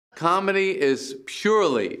Comedy is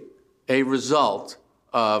purely a result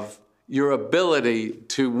of your ability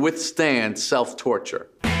to withstand self-torture.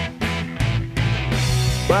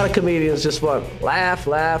 A lot of comedians just want laugh,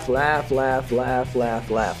 laugh, laugh, laugh, laugh,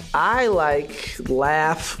 laugh, laugh. I like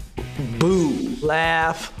laugh, boo,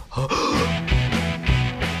 laugh.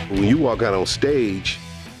 When you walk out on stage,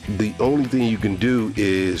 the only thing you can do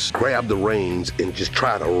is grab the reins and just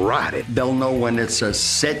try to ride it. They'll know when it's a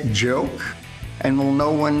set joke, and they'll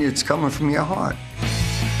know when it's coming from your heart.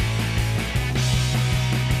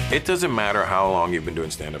 It doesn't matter how long you've been doing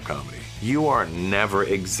stand-up comedy. You are never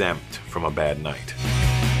exempt from a bad night.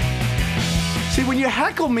 See, when you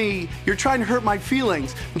heckle me, you're trying to hurt my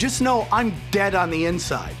feelings. Just know I'm dead on the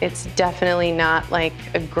inside. It's definitely not like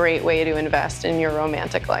a great way to invest in your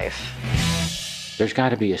romantic life. There's got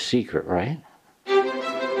to be a secret, right?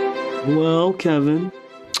 Well, Kevin,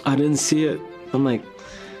 I didn't see it. I'm like,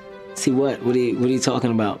 see what? What are you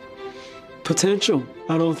talking about? Potential.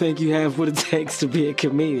 I don't think you have what it takes to be a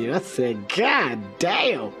comedian. I said, God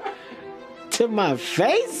damn. To my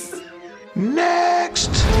face? Next!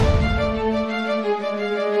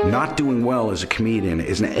 Not doing well as a comedian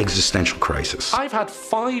is an existential crisis. I've had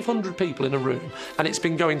 500 people in a room, and it's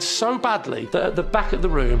been going so badly that at the back of the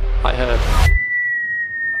room, I heard...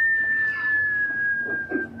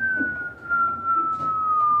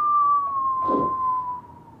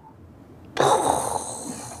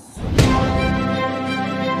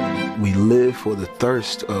 We live for the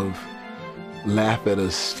thirst of laugh at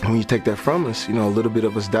us. When you take that from us, you know, a little bit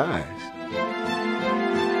of us dies.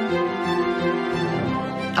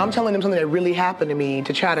 I'm telling them something that really happened to me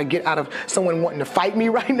to try to get out of someone wanting to fight me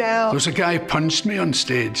right now. There's a guy punched me on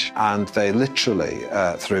stage. And they literally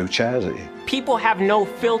threw chairs at you. People have no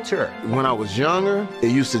filter. When I was younger, it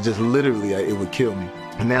used to just literally, it would kill me.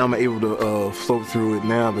 And now I'm able to float through it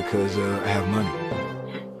now because I have money.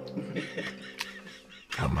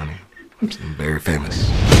 Got money. I'm very famous.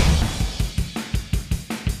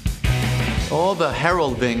 All the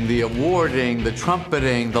heralding, the awarding, the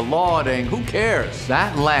trumpeting, the lauding, who cares?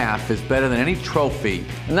 That laugh is better than any trophy,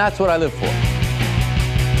 and that's what I live for.